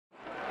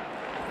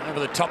Over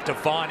the top to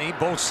Viney.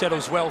 Ball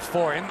settles well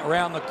for him.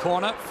 Around the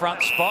corner.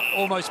 Front spot.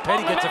 Almost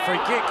Petty gets a free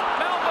kick.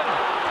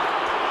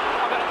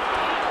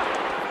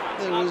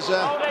 There was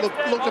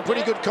looked a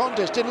pretty good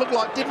contest. Didn't look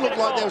like there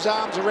was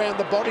arms around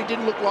the body.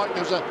 Didn't look like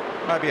there was a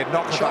maybe a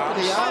knock shot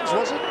to the arms,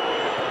 was it?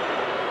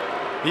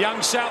 The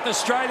young South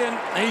Australian,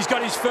 he's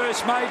got his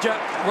first major.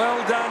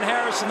 Well done,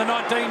 Harrison, the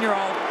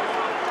 19-year-old.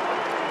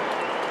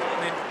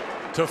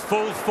 To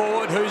full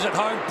forward, who's at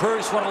home?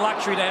 Bruce, what a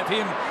luxury to have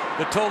him.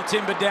 The tall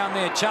timber down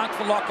there. Chunk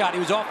for Lockhart. He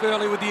was off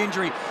early with the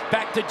injury.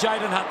 Back to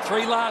Jaden Hunt.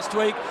 3 last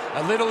week.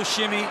 A little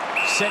shimmy.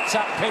 Sets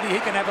up Petty. He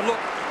can have a look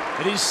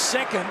at his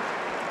second.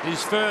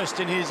 His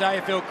first in his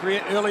AFL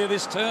career earlier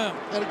this term.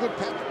 Had a good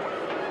pack.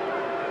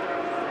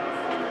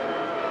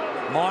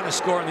 Minor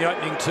score in the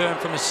opening term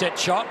from a set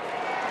shot.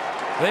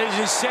 There's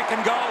his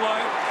second goal,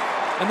 though.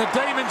 And the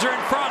Demons are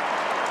in front.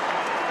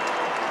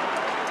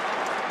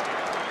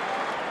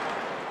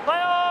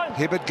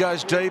 Hibberd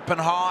goes deep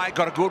and high.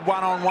 Got a good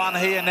one-on-one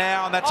here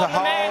now, and that's a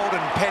hold,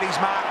 and Petty's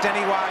marked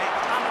anyway.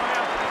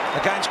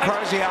 Against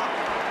Crozier.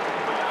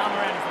 Arm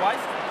around his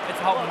waist. It's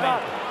a hold on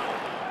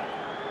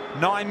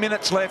me. 9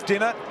 minutes left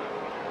in it.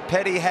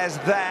 Petty has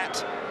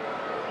that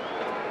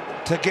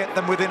to get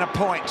them within a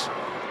point.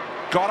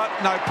 Got it,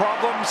 no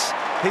problems.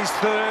 His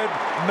third.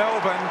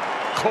 Melbourne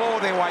claw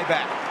their way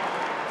back.